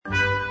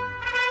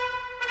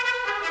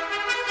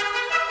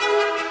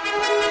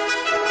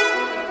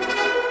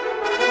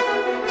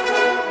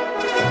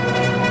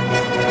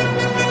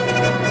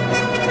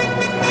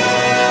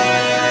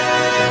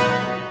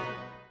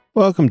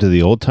Welcome to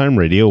the Old Time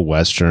Radio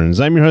Westerns.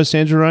 I'm your host,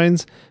 Andrew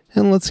Rhynes,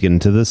 and let's get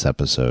into this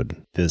episode.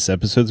 This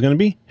episode is going to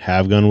be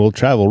Have Gun Will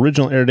Travel.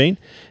 Original air date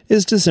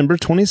is December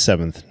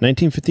 27th,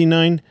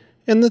 1959,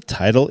 and the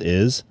title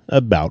is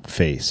About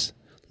Face.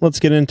 Let's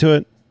get into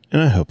it,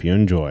 and I hope you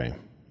enjoy.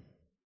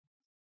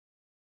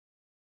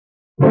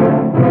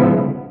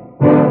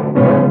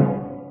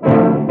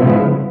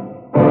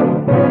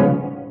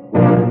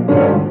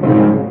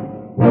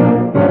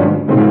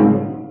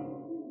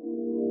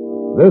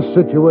 This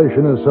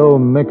situation is so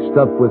mixed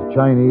up with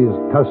Chinese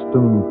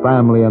custom,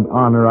 family, and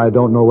honor, I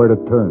don't know where to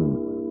turn.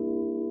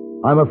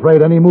 I'm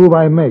afraid any move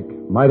I make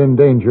might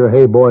endanger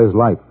Hey Boy's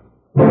life.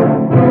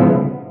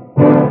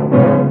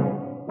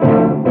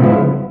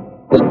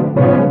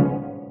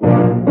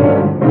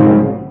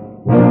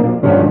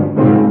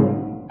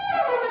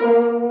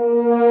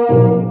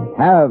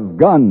 Have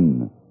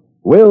Gun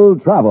Will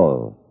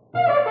Travel.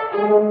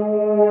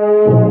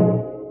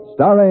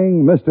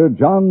 Starring Mr.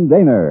 John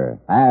Dehner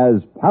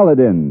as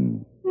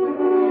Paladin.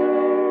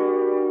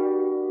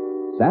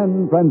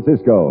 San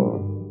Francisco,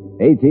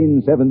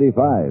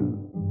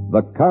 1875.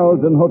 The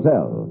Carlton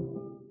Hotel,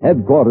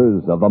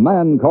 headquarters of a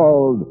man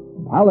called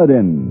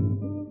Paladin.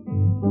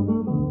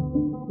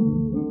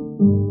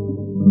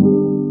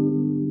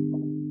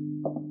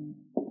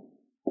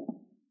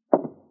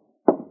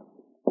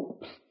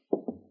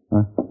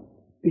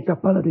 It's a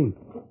Paladin.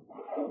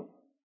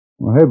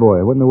 Well, hey,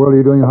 boy, what in the world are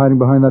you doing hiding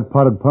behind that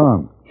potted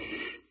palm?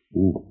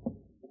 Ooh.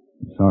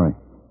 Sorry.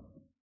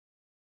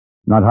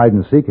 Not hide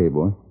and seek, hey,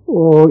 boy.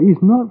 Oh, it's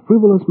not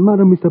frivolous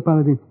matter, Mr.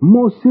 Paladin.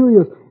 More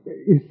serious.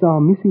 Is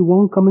Missy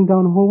Wong coming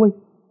down the hallway?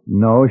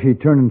 No, she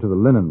turned into the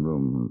linen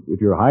room.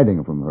 If you're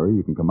hiding from her,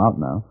 you can come out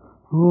now.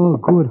 Oh,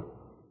 good.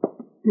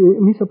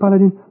 Mr.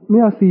 Paladin,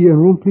 may I see you in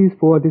room, please,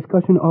 for a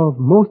discussion of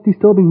most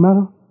disturbing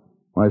matter?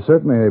 Why,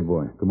 certainly, hey,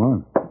 boy. Come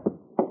on.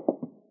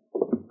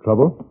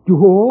 Trouble?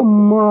 Oh,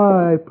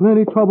 my.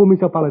 Plenty trouble,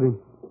 Mr. Paladin.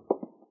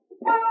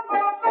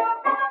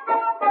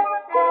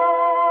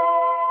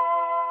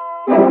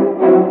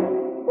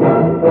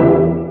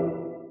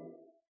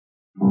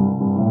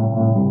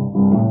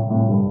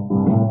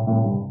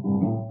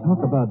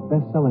 Talk about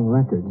best-selling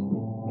records.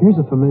 Here's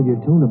a familiar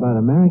tune about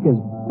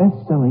America's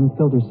best-selling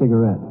filter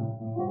cigarette,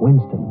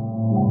 Winston.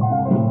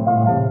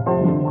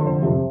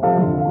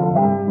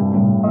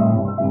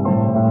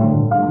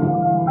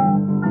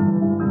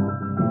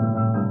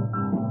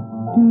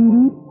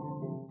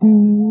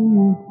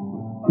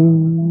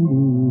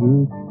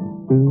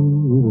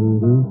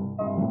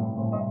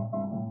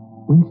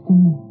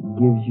 Winston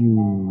gives you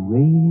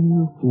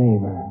real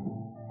flavor,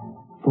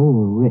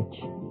 full, rich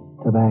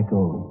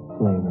tobacco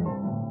flavor.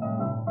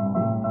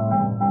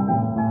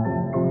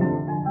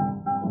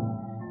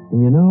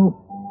 And you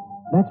know,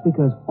 that's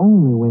because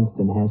only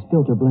Winston has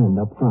filter blend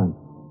up front.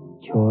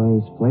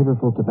 Choice,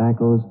 flavorful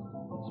tobaccos,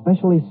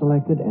 specially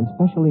selected and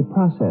specially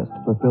processed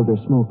for filter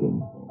smoking.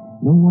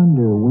 No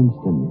wonder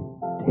Winston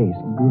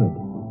tastes good,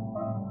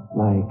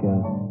 like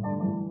a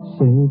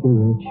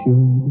cigarette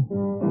should.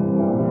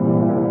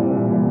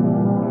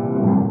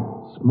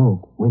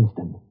 Smoke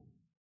Winston.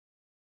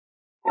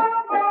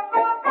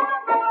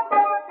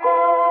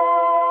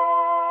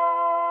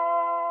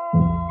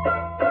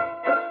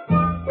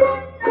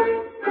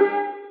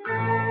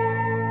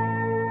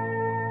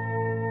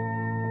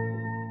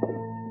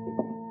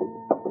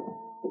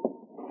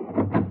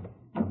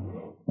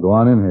 Go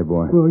on in, hey,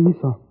 boy. Oh, yes,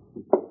 sir.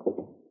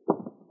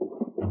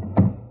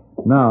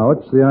 Now,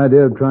 what's the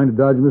idea of trying to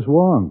dodge Miss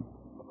Wong?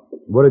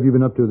 What have you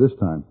been up to this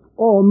time?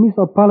 Oh,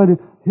 Mr. Paladin,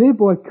 Hey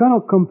Boy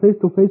cannot come face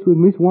to face with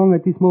Miss Wong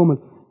at this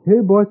moment. Hey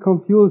Boy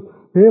confused.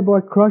 Hey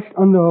Boy crushed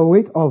under a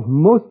weight of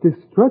most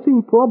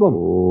distressing problem.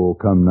 Oh,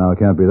 come now. It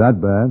can't be that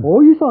bad.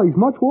 Oh, yes, sir. It's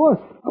much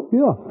worse.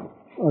 Here.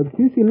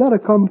 This letter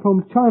come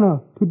from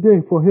China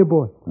today for Hey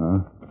Boy.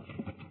 Huh?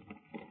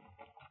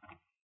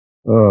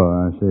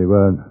 Oh, I see.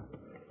 Well,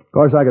 of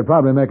course, I could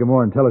probably make a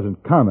more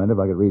intelligent comment if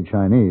I could read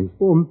Chinese.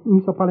 Oh,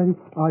 Mr. Paladin,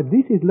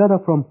 this is letter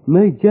from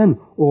Mary Jen,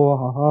 or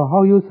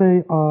how you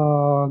say,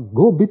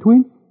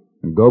 go-between?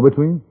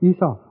 Go-between? Yes,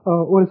 sir.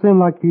 Or the same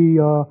like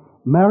the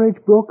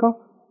marriage broker.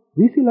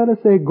 This letter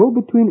say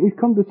go-between is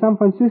come to San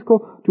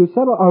Francisco to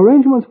settle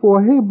arrangements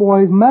for Hey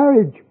Boy's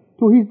marriage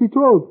to his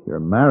betrothed. Your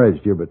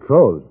marriage to your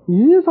betrothed?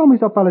 Yes, sir,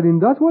 Mr. Paladin.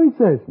 That's what it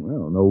says.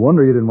 Well, no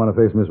wonder you didn't want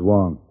to face Miss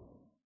Wong.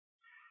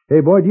 Hey,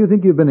 boy, do you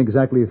think you've been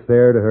exactly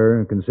fair to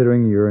her,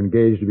 considering you're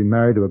engaged to be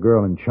married to a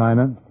girl in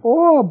China?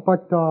 Oh,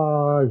 but,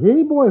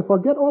 Hey Boy,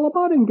 forget all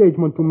about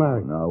engagement to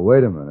marry. Now,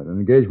 wait a minute. An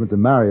engagement to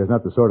marry is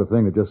not the sort of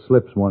thing that just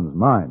slips one's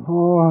mind.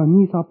 Oh,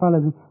 Mr.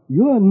 Paladin,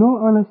 you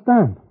no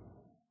understand.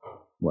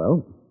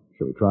 Well,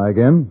 shall we try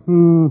again?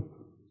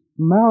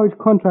 Marriage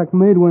contract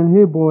made when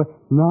Hey Boy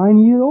 9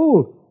 years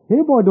old.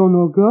 Hey Boy don't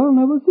know girl,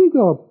 never see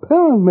girl.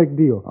 Parents make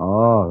deal.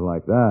 Oh,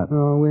 like that.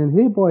 When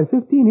Hey Boy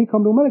 15, he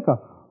come to America.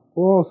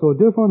 Oh, so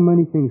different,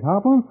 many things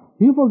happen.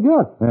 He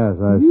forget. Yes,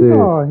 I see.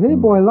 Hey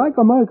Boy like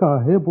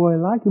America. Hey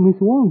Boy like Miss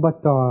Wong,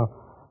 but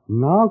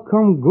now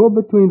come go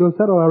between those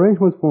settled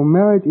arrangements for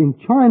marriage in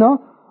China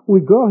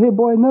with girl Hey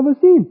Boy never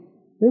seen.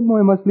 Hey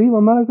Boy must leave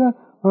America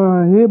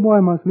Hey,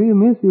 boy, must leave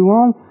Missy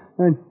Wong,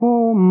 and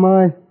oh,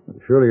 my.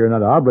 Surely you're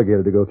not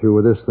obligated to go through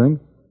with this thing.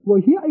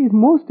 Well, here is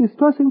most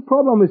distressing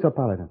problem, Mr.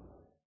 Paladin.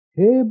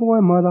 Hey, boy,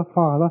 mother,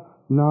 father,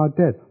 now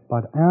dead.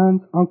 But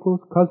aunts,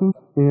 uncles, cousins,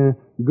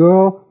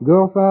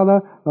 girl,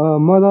 father,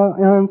 mother,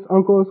 aunts,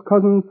 uncles,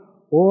 cousins,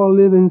 all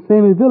live in the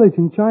same village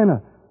in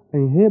China.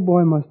 And hey,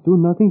 boy must do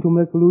nothing to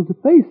make her lose the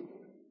face.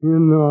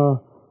 And,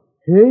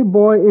 hey,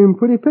 boy in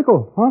pretty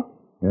pickle, huh?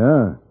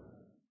 Yeah.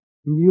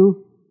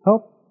 You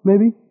help,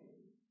 maybe?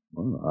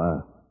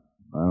 Well,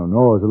 I don't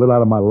know. It's a little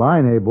out of my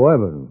line, hey, boy,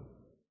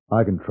 but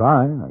I can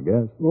try, I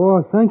guess.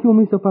 Oh, thank you,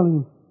 Mr.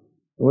 Paladin.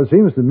 Well, it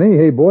seems to me,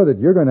 hey, boy, that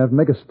you're going to have to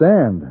make a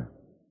stand.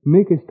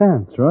 Make a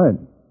stand? That's right.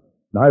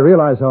 Now, I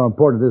realize how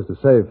important it is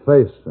to save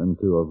face and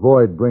to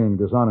avoid bringing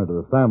dishonor to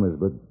the families,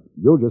 but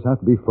you'll just have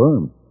to be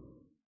firm.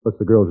 What's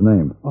the girl's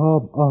name?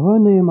 Her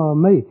name,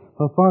 May.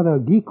 Her father,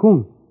 Gi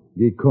Kung.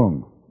 Gi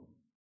Kung.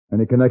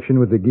 Any connection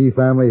with the Gi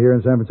family here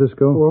in San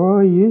Francisco?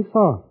 Oh, yes,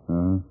 sir.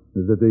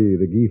 Is it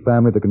the Gi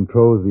family that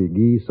controls the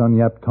Gi Sun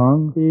Yap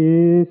Tong?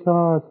 Yes,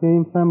 sir.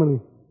 Same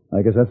family.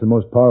 I guess that's the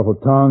most powerful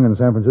tong in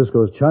San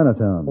Francisco's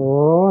Chinatown.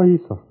 Oh,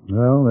 yes, sir.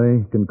 Well,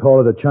 they can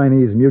call it a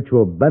Chinese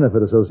Mutual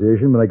Benefit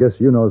Association, but I guess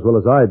you know as well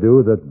as I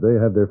do that they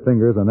have their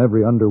fingers on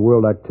every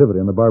underworld activity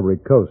on the Barbary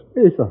Coast.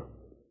 Yes, sir.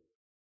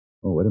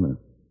 Oh, wait a minute.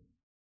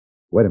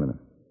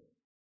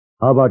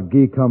 How about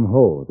Gi Kum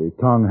Ho, the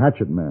Tong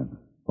Hatchet Man,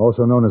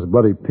 also known as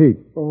Bloody Pete?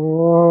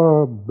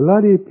 Oh,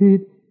 Bloody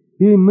Pete.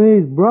 He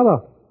May's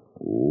brother.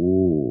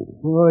 Oh.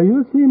 Well,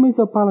 you see,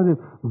 Mr. Paladin,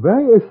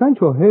 very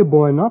essential, hey,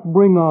 boy, not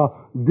bring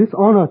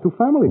dishonor to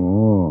family.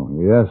 Oh,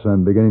 yes,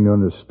 I'm beginning to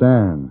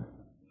understand.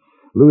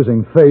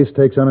 Losing face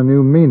takes on a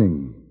new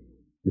meaning.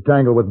 You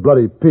tangle with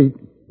Bloody Pete,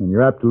 and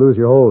you're apt to lose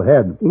your whole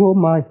head. Oh,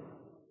 my.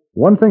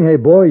 One thing, hey,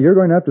 boy, you're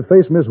going to have to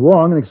face Miss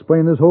Wong and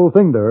explain this whole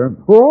thing to her.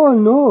 Oh,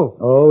 no.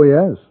 Oh,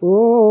 yes.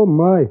 Oh,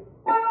 my.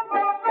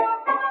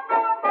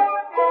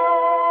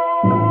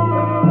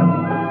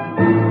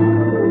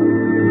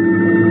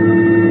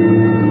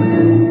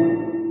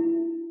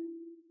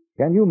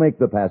 Can you make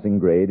the passing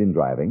grade in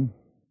driving?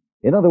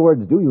 In other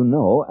words, do you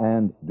know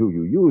and do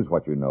you use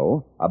what you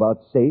know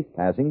about safe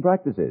passing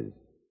practices?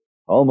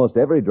 Almost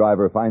every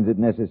driver finds it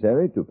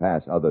necessary to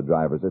pass other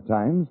drivers at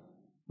times.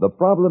 The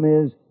problem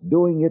is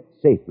doing it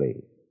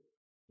safely.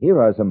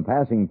 Here are some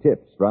passing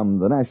tips from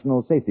the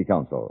National Safety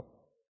Council.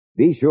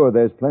 Be sure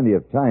there's plenty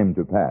of time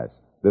to pass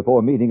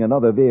before meeting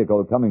another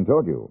vehicle coming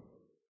toward you.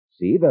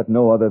 See that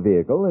no other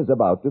vehicle is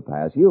about to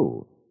pass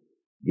you.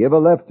 Give a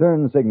left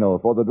turn signal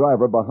for the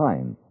driver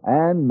behind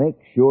and make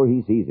sure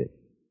he sees it.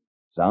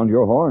 Sound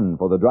your horn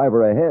for the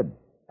driver ahead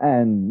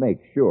and make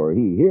sure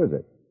he hears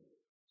it.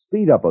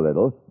 Speed up a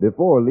little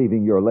before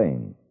leaving your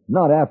lane,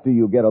 not after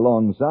you get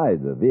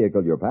alongside the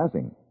vehicle you're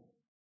passing.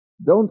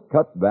 Don't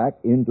cut back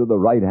into the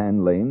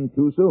right-hand lane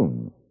too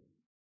soon.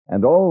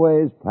 And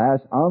always pass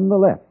on the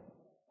left,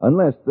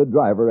 unless the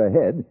driver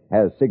ahead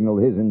has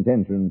signaled his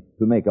intention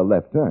to make a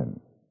left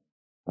turn.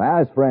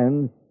 Pass,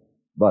 friend,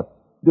 but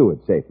do it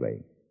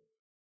safely.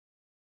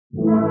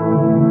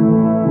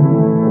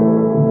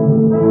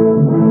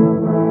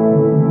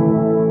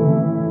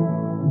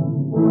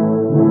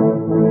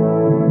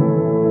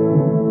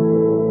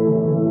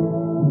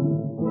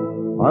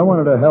 I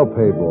wanted to help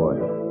Hey Boy,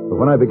 but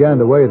when I began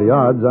to weigh the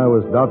odds, I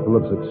was doubtful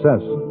of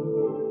success.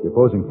 The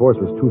opposing force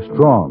was too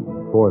strong.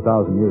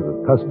 4,000 years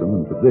of custom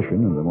and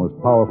tradition, and the most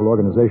powerful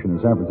organization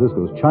in San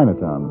Francisco's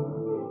Chinatown,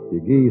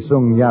 the Gi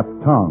Sung Yap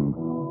Tong.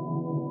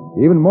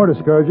 Even more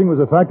discouraging was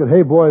the fact that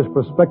Hey Boy's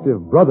prospective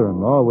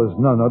brother-in-law was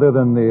none other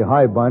than the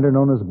highbinder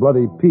known as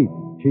Bloody Pete,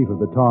 chief of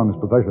the Tong's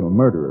professional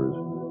murderers.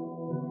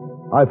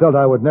 I felt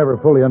I would never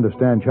fully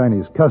understand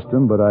Chinese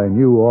custom, but I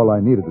knew all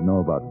I needed to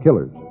know about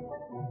killers.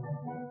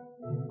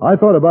 I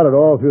thought about it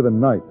all through the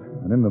night,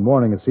 and in the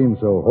morning it seemed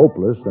so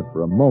hopeless that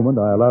for a moment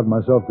I allowed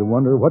myself to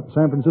wonder what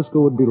San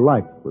Francisco would be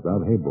like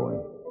without Hey Boy.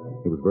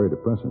 It was very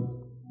depressing.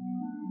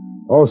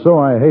 Also,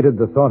 I hated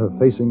the thought of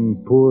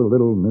facing poor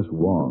little Miss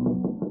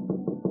Wong.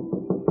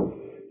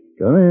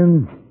 Come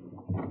in.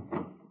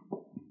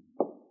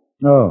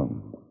 Oh.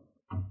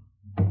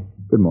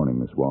 Good morning,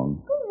 Miss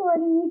Wong. Good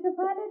morning, Mr.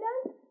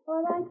 Paladin.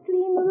 All right,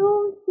 clean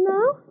rooms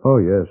now? Oh,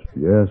 yes,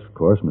 of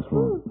course, Miss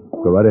Wong.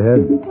 Go right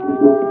ahead.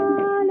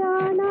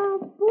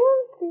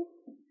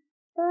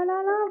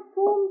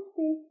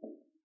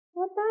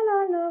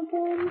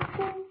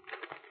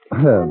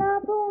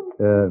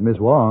 Miss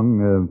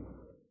Wong,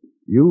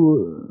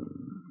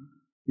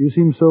 you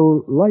seem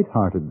so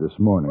light-hearted this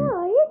morning.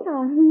 Oh, yes,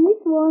 sir.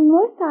 Miss Wong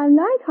most time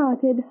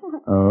light-hearted.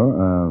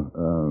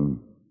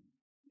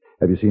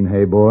 Have you seen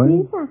Hey Boy?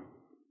 Yes, sir.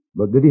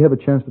 But did he have a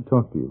chance to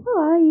talk to you?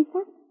 Oh, yes,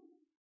 sir.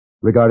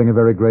 Regarding a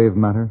very grave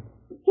matter?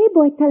 Hey,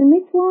 boy, tell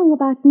Miss Wong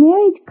about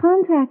marriage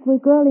contract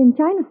with girl in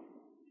China.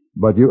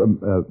 But you,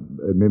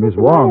 Miss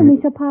What's Wong... the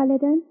matter, Mr.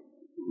 Paladin?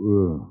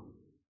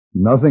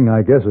 Nothing,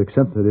 I guess,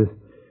 except that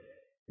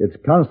it's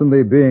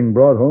constantly being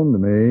brought home to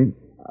me.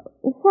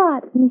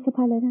 What, Mr.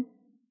 Paladin?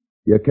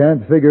 You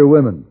can't figure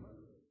women.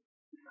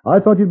 I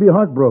thought you'd be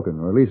heartbroken,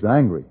 or at least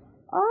angry.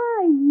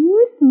 Oh,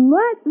 you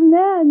smart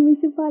man,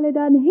 Mr.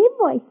 Paladon. Hey,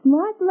 boy,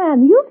 smart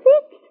man. You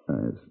fixed?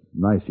 It's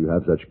nice you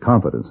have such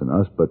confidence in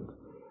us, but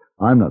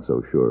I'm not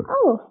so sure.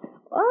 Oh,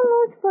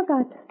 almost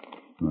forgot.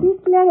 This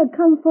letter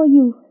come for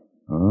you.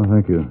 Oh,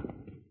 thank you.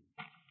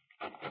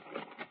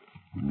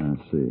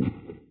 Let's see.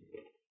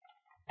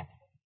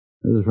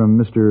 This is from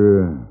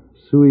Mr.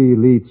 Sui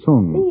Li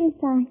Tsung. Yes,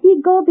 sir.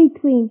 He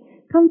go-between.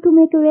 Come to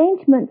make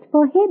arrangements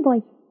for Hey,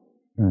 boy.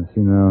 I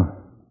see now.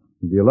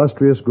 The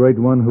illustrious great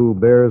one who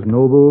bears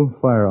noble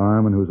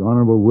firearm and whose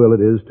honorable will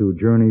it is to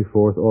journey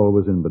forth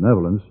always in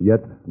benevolence, yet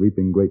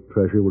reaping great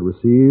treasure, will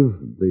receive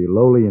the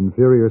lowly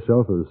inferior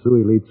self of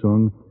Sui Li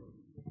Tsung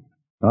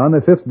on the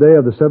 5th day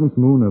of the 7th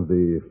moon of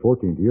the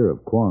 14th year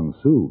of Kwang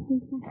Su.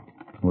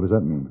 What does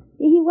that mean?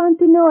 He want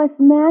to know if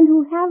man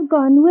who have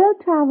gone will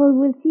travel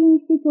will see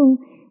Mr. Tung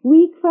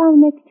week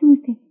from next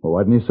Tuesday. Well,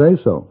 why didn't he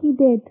say so? He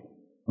did.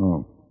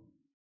 Oh.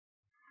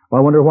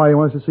 Well, I wonder why he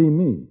wants to see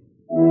me.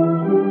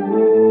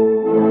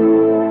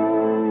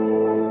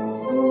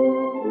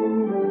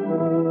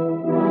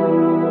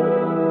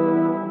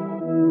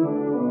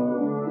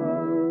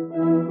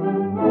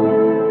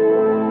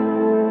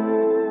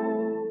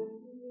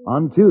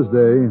 On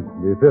Tuesday,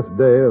 the 5th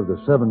day of the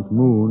 7th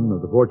moon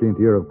of the 14th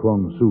year of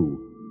Kwang Su,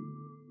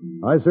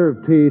 I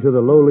served tea to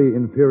the lowly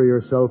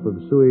inferior self of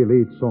Sui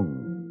Li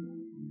Tsung.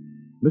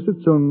 Mr.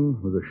 Tsung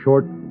was a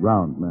short,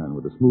 round man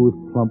with a smooth,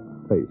 plump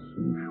face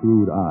and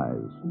shrewd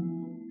eyes.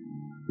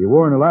 He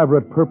wore an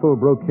elaborate purple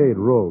brocade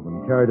robe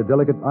and carried a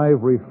delicate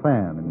ivory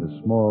fan in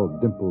his small,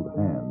 dimpled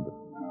hand.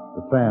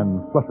 The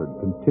fan fluttered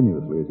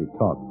continuously as he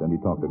talked, and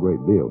he talked a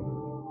great deal.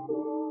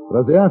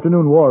 But as the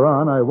afternoon wore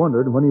on, I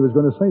wondered when he was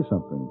going to say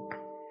something.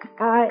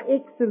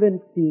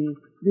 Excellency,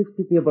 this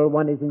pitiable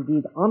one is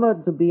indeed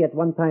honored to be at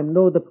one time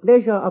know the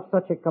pleasure of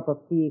such a cup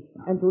of tea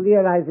and to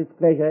realize its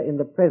pleasure in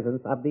the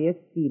presence of the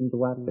esteemed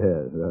one.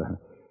 Yes,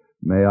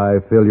 may I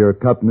fill your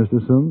cup, Mr.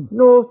 Tsung?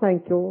 No,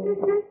 thank you.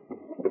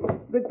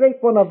 The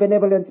great one of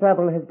benevolent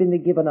travel has been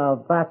given a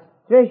vast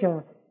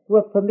treasure to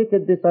have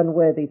permitted this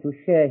unworthy to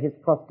share his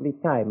costly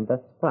time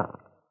thus far.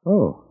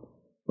 Oh,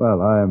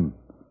 well, I'm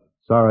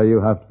sorry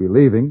you have to be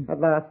leaving. At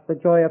last, the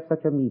joy of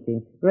such a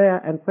meeting, rare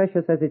and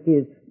precious as it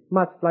is,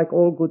 must, like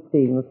all good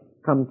things,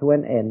 come to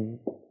an end.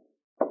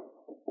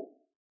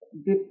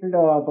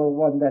 Deplorable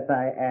one that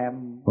I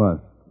am.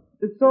 What?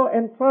 So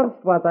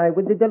entranced was I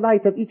with the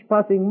delight of each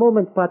passing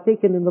moment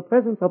partaken in the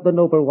presence of the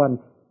noble one,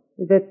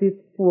 that this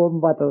poor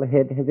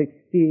muddlehead has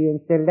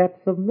experienced a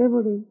lapse of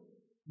memory.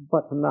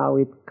 But now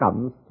it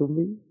comes to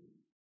me,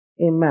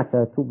 a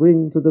matter to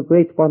bring to the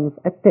great one's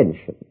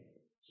attention.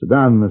 Sit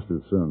down,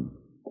 Mr. Tsung.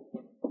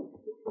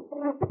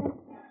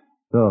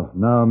 So,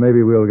 now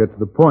maybe we'll get to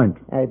the point.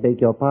 I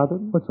beg your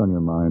pardon? What's on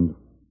your mind?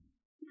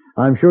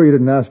 I'm sure you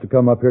didn't ask to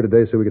come up here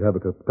today so we could have a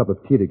cup of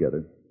tea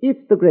together.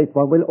 If the great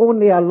one will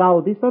only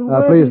allow this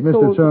unworthy please,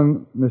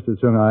 Mr.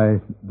 Tsung,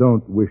 I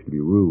don't wish to be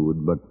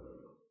rude, but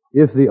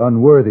if the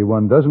unworthy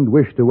one doesn't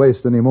wish to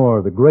waste any more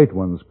of the great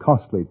one's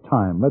costly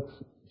time, let's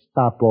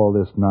stop all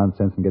this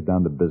nonsense and get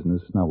down to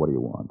business. Now, what do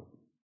you want?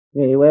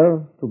 Very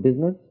well, to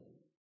business.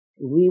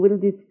 We will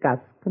discuss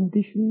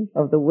conditions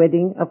of the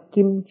wedding of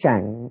Kim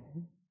Chang.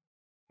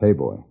 Hey,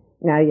 boy.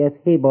 Yes,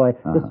 Hey Boy,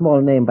 the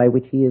small name by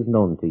which he is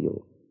known to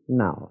you.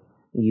 Now,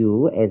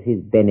 you, as his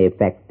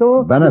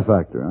benefactor...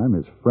 Benefactor? I'm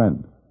his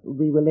friend.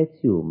 We will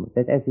assume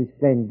that as his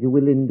friend, you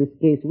will in this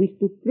case wish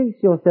to place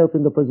yourself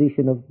in the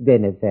position of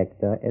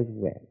benefactor as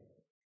well.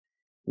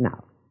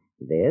 Now,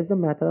 there's the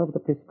matter of the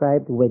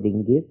prescribed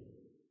wedding gift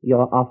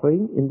you're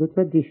offering in the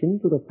tradition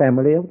to the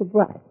family of the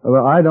bride.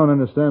 Well, I don't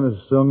understand,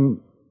 Mr.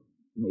 Tsung.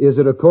 Is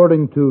it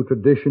according to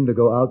tradition to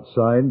go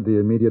outside the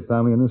immediate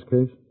family in this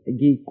case?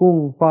 Gi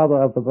Kung,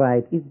 father of the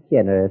bride, is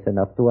generous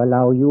enough to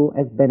allow you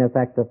as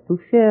benefactor to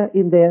share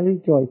in their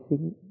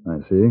rejoicing. I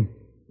see.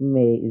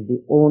 May is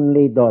the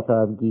only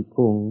daughter of Gi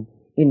Kung.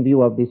 In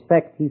view of this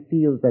fact, he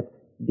feels that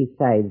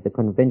besides the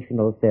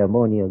conventional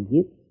ceremonial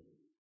gifts,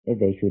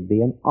 there should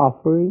be an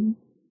offering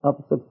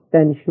of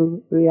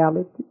substantial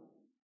reality.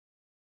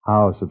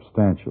 How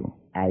substantial?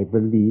 I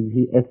believe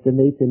he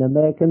estimates in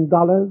American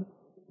dollars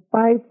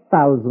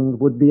 5,000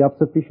 would be of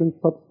sufficient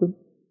substance.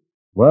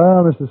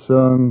 Well, Mr.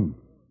 Tsung,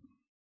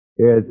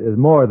 it is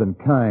more than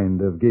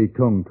kind of Gi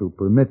Kung to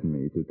permit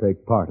me to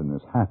take part in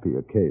this happy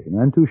occasion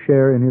and to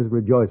share in his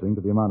rejoicing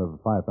to the amount of a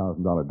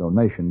 $5,000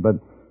 donation. But,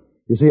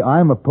 you see,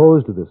 I'm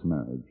opposed to this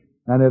marriage.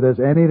 And if there's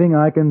anything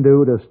I can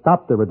do to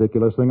stop the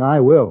ridiculous thing, I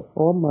will.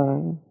 Oh,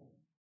 my.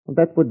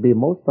 That would be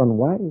most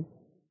unwise.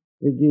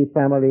 The Gi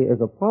family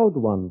is a proud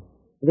one.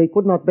 They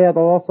could not bear the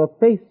loss of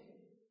face.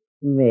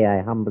 May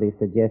I humbly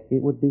suggest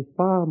it would be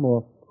far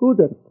more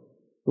prudent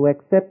to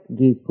accept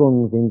Gi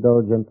Kung's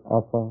indulgent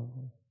offer.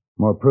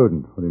 More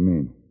prudent? What do you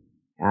mean?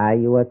 Are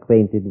you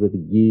acquainted with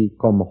Gi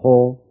Kum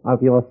Ho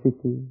of your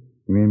city?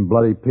 You mean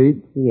Bloody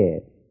Pete?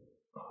 Yes.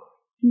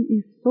 He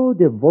is so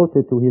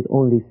devoted to his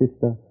only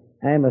sister,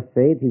 I am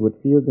afraid he would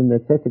feel the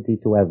necessity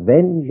to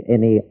avenge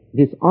any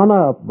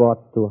dishonor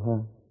brought to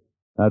her.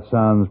 That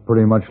sounds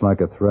pretty much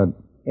like a threat.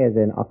 As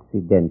an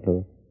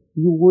Occidental,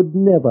 you would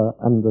never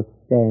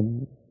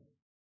understand.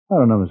 I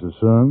don't know, Mr.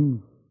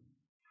 Tsung.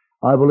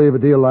 I believe a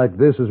deal like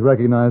this is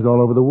recognized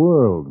all over the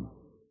world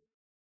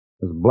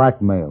as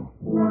blackmail.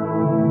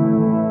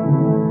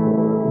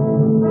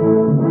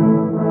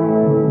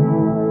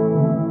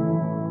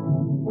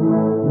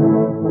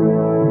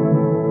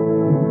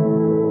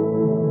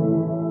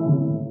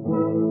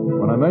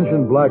 When I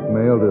mentioned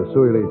blackmail to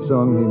Sui Li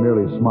Tsung, he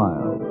merely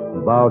smiled,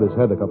 bowed his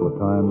head a couple of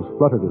times,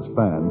 fluttered his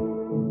fan,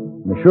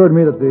 and assured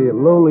me that the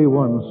lowly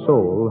one's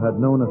soul had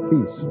known a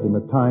feast in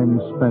the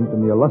time spent in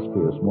the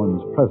illustrious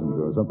one's presence,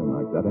 or something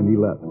like that, and he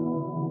left.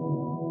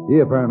 He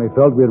apparently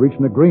felt we had reached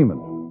an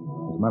agreement.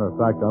 As a matter of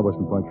fact, I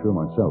wasn't quite sure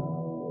myself.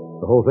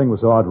 The whole thing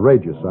was so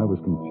outrageous, I was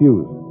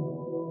confused.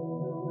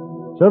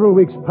 Several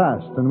weeks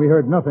passed, and we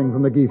heard nothing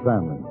from the Gee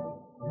family.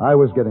 I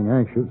was getting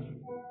anxious.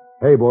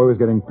 Hey Boy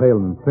was getting pale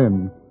and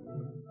thin.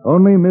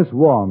 Only Miss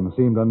Wong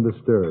seemed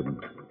undisturbed.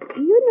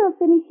 You not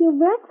finish your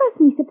breakfast,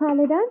 Mr.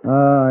 Paladin.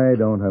 I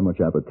don't have much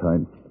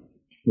appetite.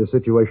 The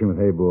situation with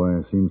Hey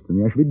Boy seems to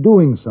me I should be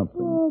doing something.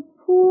 Oh,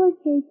 poor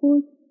Hey Boy.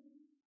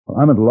 Well,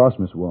 I'm at a loss,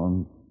 Miss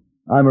Wong.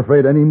 I'm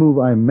afraid any move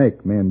I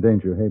make may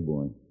endanger Hey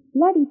Boy.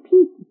 Bloody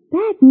Pete,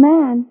 bad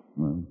man.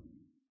 Well,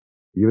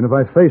 even if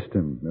I faced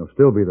him, there'll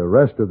still be the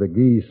rest of the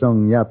Gee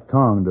Sung Yap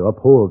Tong to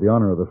uphold the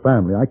honor of the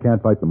family. I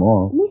can't fight them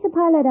all. Mr.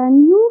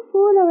 Paladin, you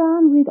fool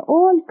around with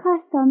old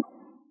customs.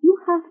 You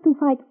have to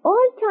fight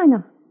all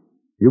China.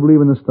 You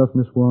believe in this stuff,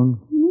 Miss Wong?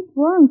 Miss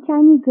Wong,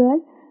 Chinese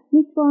girl.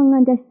 Miss Wong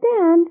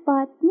understand,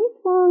 but Miss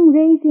Wong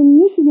raised in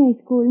missionary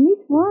school. Miss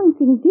Wong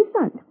thinks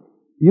different.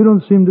 You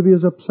don't seem to be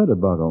as upset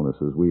about all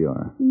this as we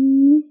are.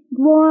 Miss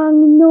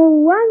Wong know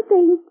one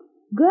thing.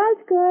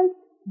 Girls, girls.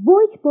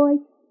 Boys,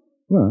 boys.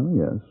 Well,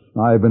 yes.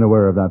 I've been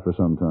aware of that for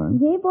some time.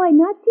 Hey boy,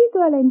 not see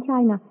girl in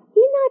China.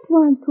 He not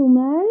want to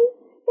marry.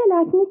 He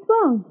like Miss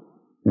Wong.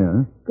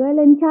 Yeah? Girl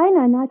in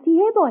China, not see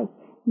hey boy.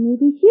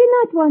 Maybe she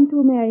not want to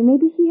marry.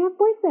 Maybe she have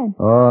boyfriend.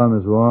 Oh,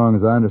 Miss Wong,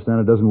 as I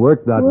understand it, doesn't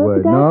work that way.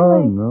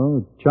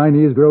 No.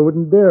 Chinese girl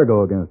wouldn't dare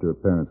go against her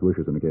parents'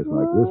 wishes in a case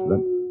like this.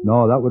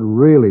 That would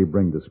really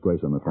bring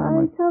disgrace on the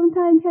family.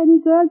 Sometimes Chinese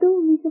girl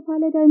do, Mr.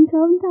 Paladin,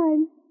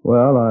 sometimes.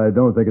 Well, I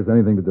don't think it's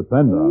anything to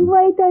depend on.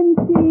 Wait and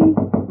see.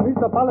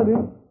 Mr.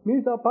 Paladin.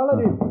 Mr.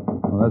 Paladin.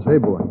 Well, that's Hey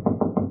Boy.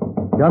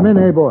 Come in,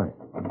 Hey Boy.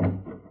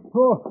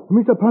 Oh,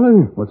 Mr.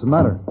 Paladin. What's the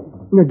matter?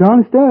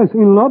 Downstairs,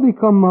 in lobby,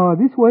 come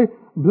this way.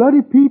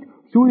 Bloody Pete,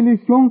 Sui Li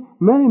Tsung,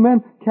 many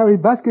men carry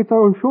baskets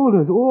on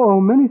shoulders. Oh,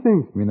 many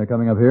things. You mean they're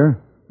coming up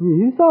here?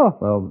 Yes, sir.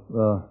 Well,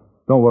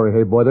 don't worry,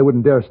 Hey Boy. They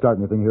wouldn't dare start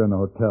anything here in the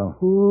hotel.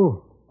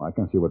 Oh. I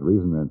can't see what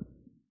reason that...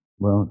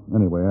 Well,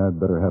 anyway, I'd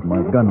better have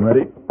my gun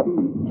ready.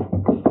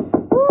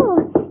 Oh,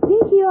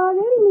 think you are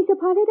ready, Mr.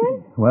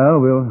 Paladin? Well,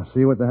 we'll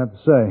see what they have to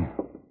say.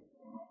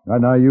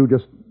 Right now, you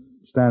just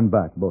stand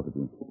back, both of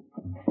you.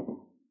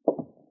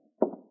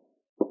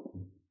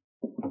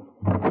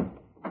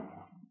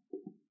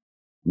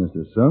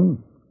 Mr.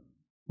 Sung?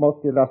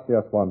 Most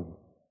illustrious one,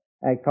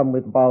 I come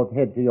with bowed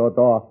head to your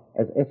door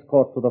as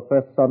escort to the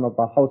first son of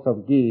the House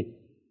of Gee,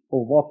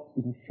 who walks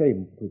in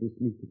shame to this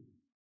meeting.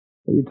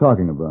 What are you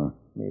talking about?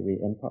 May we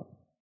enter?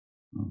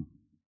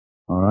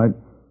 All right.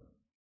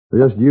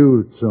 Just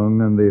you,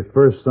 Tsung, and the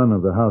first son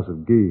of the House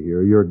of Gee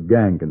here. Your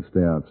gang can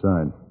stay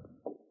outside.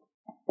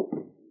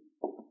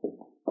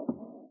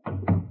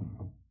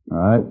 All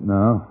right,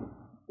 now,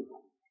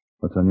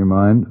 what's on your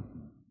mind?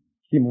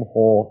 Kim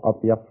Ho of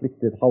the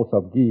afflicted House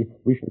of Gee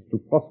wishes to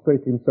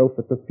prostrate himself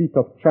at the feet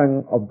of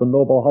Chang of the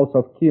noble House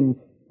of Kim,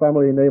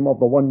 family name of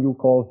the one you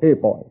call Hey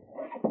Boy.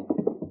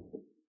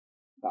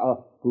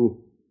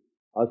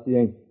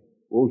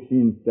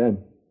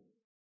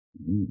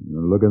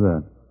 Look at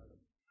that.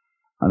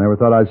 I never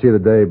thought I'd see the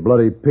day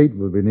Bloody Pete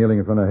would be kneeling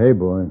in front of Hey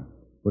Boy.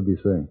 What'd he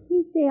say?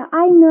 He say,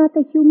 I'm not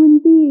a human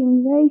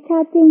being. Very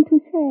sad thing to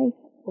say.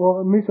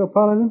 Oh, Mr.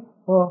 Paladin,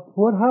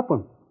 what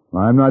happened?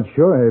 I'm not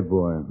sure, Hey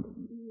Boy.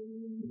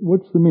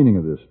 What's the meaning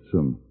of this,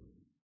 Tsung?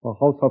 The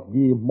House of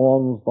Gee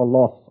mourns the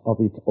loss of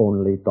its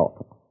only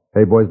daughter.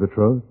 Hey Boy's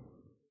betrothed?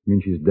 You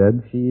mean she's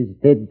dead? She is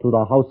dead to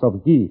the House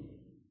of Gee.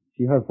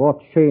 She has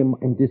brought shame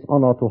and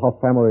dishonor to her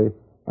family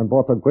and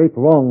brought a great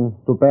wrong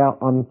to bear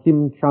on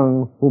Kim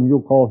Chang, whom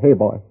you call Hey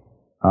Boy.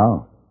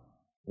 How?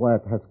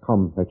 Word has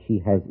come that she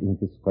has in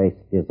disgrace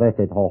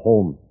deserted her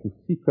home to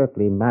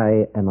secretly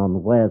marry an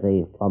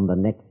unworthy from the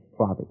next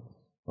province.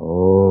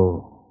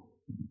 Oh,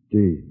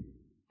 indeed.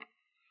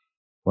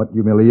 What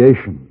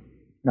humiliation.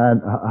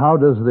 And how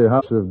does the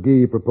House of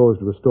Gee propose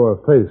to restore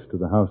face to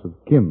the House of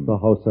Kim? The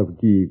House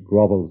of Gee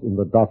grovels in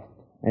the dust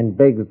and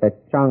begs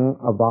that Chang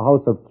of the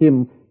House of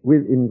Kim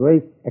will in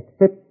grace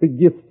accept the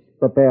gifts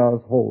the bearers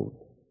hold.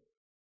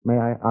 May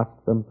I ask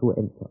them to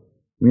enter?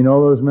 You mean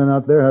all those men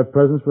out there have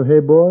presents for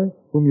Hey Boy,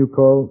 whom you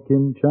call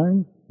Kim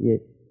Chang? Yes.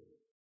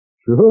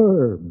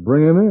 Sure,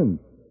 bring him in.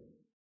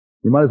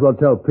 You might as well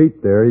tell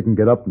Pete there he can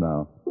get up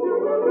now.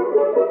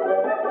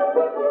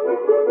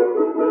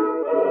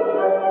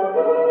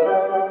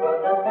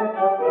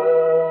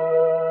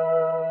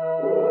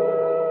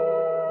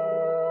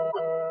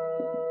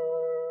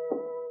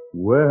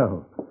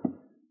 Well,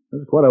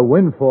 that's quite a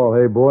windfall,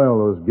 Hey Boy, all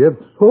those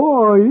gifts.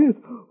 Oh, yes.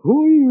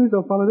 Oh,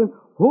 Mr. Paladin.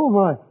 Oh,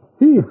 my.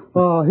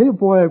 Hey,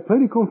 boy,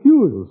 plenty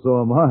confused.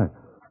 So am I.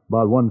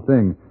 About one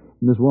thing.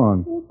 Miss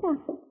Wong, Yes, sir.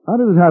 how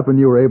did it happen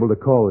you were able to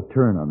call a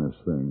turn on this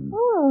thing?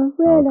 Oh,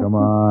 well... Come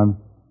on.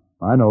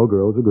 I know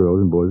girls are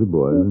girls and boys are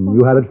boys, and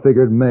you had it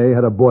figured May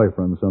had a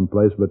boyfriend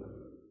someplace, but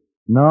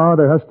no,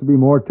 there has to be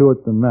more to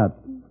it than that.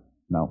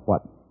 Now,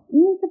 what?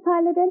 Mr.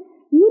 Paladin,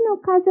 you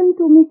know cousin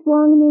to Miss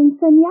Wong named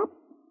Sun Yap?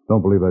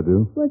 Don't believe I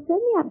do. Well,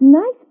 Sun Yap,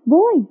 nice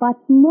boy, but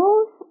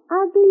most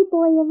ugly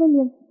boy ever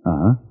lived.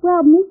 Uh-huh.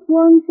 Well, Miss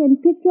Wong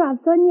sent picture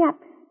of Sun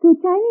Yap to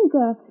Chinese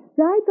girl,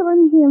 right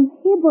on him,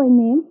 hey boy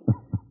name.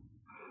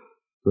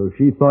 So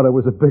she thought it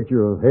was a picture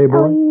of Hey Oh,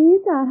 Boy?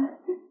 yes,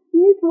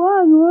 Miss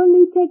Wong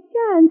only take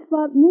chance,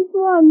 but Miss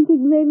Wong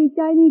think maybe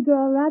Chinese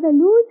girl rather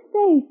lose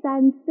face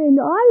and spend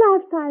all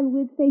lifetime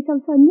with face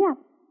of Sun Yap.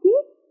 See?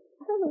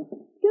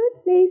 Good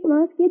face,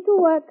 must get to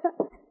work.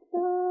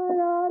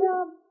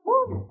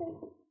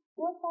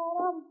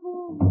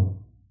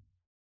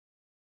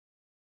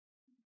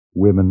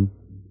 Women.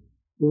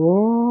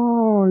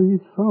 Oh, you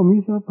saw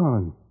Mr.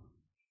 Paladin.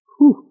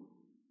 Whew.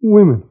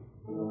 Women.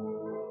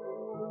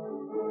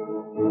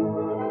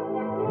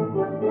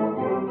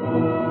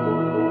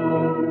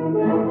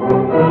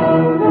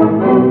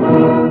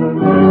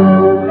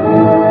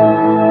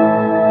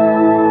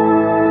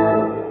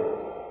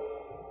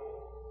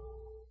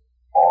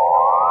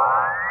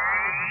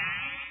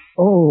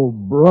 Oh,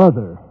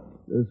 brother,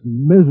 this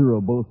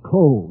miserable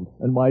cold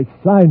and my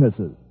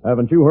sinuses.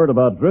 Haven't you heard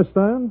about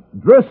Dristan?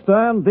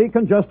 Dristan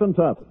decongestant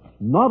tablets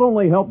not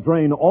only help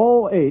drain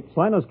all 8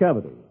 sinus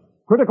cavities,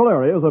 critical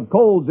areas of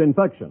cold's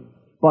infection,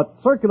 but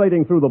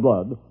circulating through the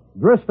blood,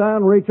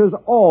 Dristan reaches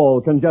all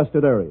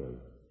congested areas.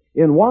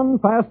 In one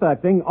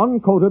fast-acting,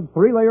 uncoated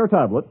 3-layer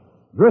tablet,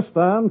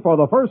 Dristan, for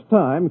the first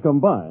time,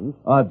 combines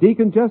A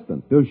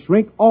decongestant to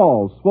shrink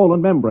all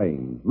swollen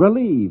membranes,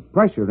 relieve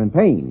pressure and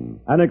pain.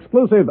 an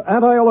exclusive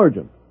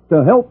anti-allergen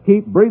to help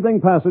keep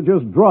breathing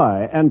passages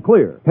dry and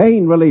clear,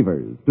 Pain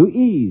relievers to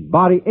ease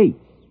body aches,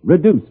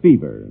 reduce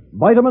fever.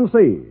 vitamin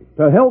C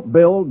to help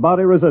build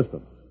body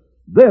resistance.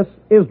 This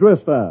is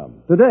Dristan.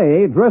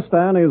 Today,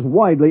 Dristan is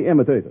widely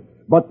imitated,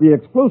 but the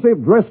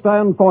exclusive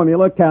Dristan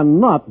formula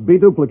cannot be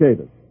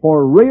duplicated.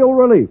 For real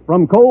relief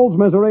from cold's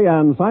misery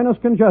and sinus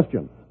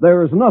congestion,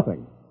 there is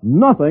nothing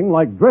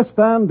like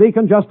Dristan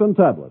decongestant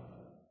tablets.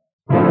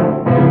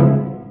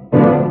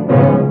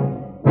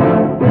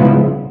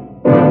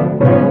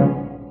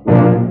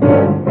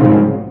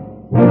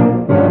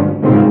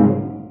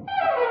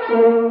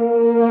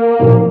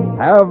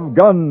 Have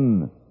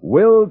Gun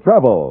Will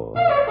Travel.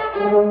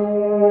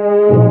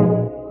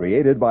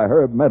 Created by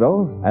Herb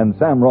Meadow and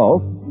Sam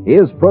Rolfe,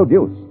 is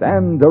produced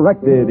and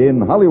directed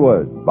in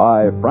Hollywood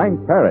by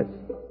Frank Paris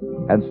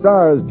and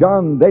stars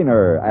John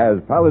Daner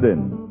as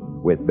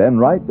Paladin, with Ben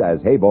Wright as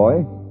Hey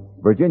Boy,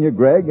 Virginia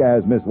Gregg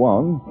as Miss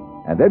Wong,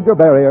 and Edgar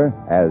Barrier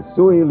as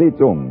Sui Li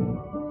Tsung.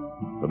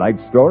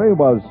 Tonight's story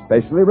was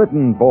specially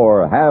written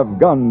for Have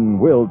Gun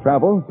Will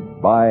Travel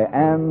by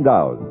Ann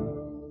Dowd.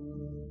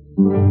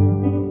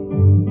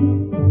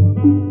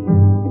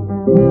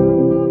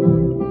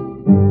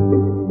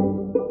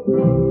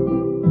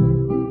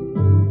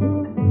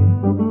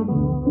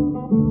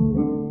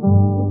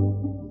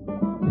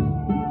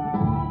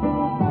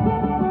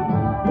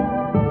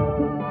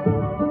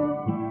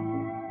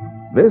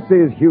 This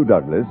is Hugh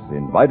Douglas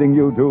inviting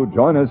you to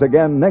join us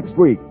again next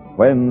week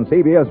when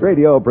CBS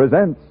Radio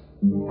presents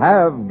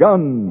Have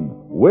Gun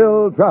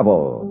Will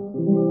Travel.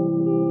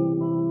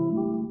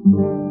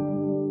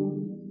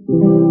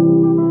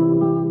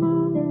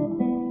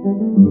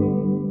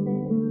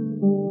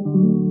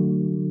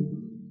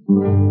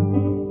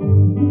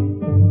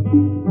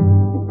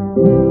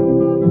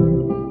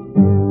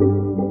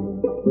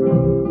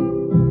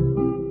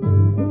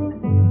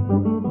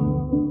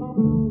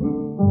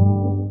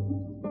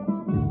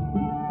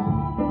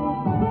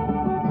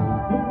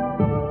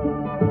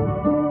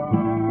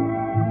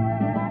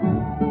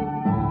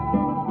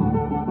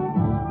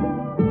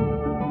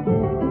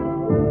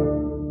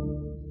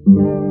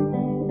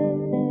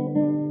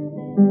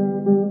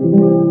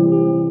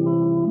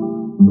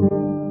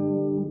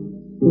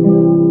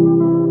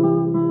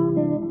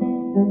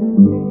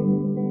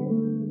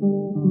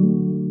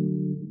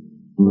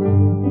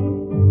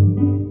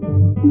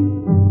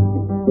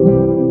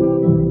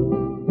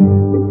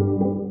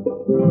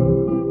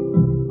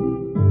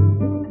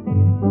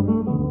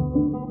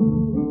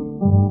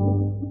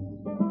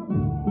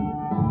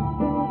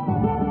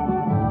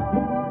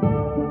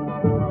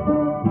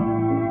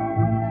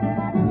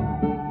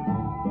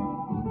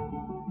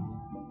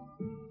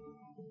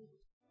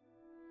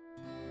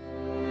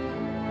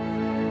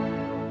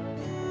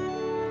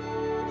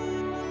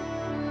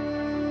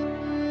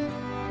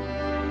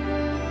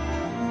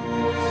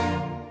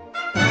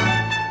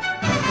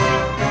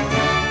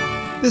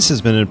 This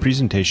has been a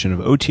presentation of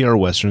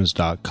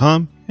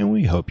OTRWesterns.com, and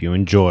we hope you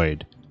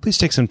enjoyed. Please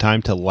take some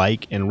time to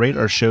like and rate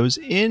our shows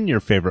in your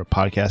favorite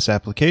podcast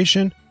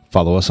application.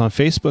 Follow us on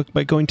Facebook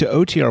by going to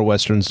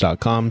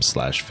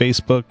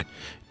OTRWesterns.com/Facebook.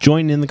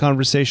 Join in the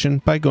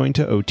conversation by going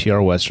to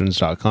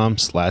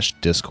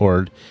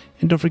otrwesterns.com/discord,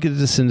 and don't forget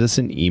to send us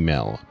an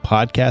email,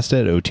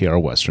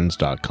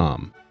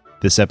 podcast@otrwesterns.com.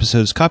 This episode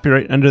is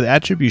copyright under the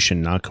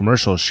Attribution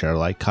Non-Commercial Share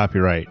Alike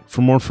copyright.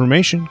 For more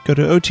information, go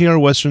to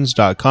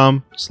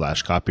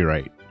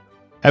otrwesterns.com/copyright.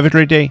 Have a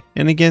great day,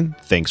 and again,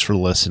 thanks for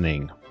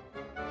listening.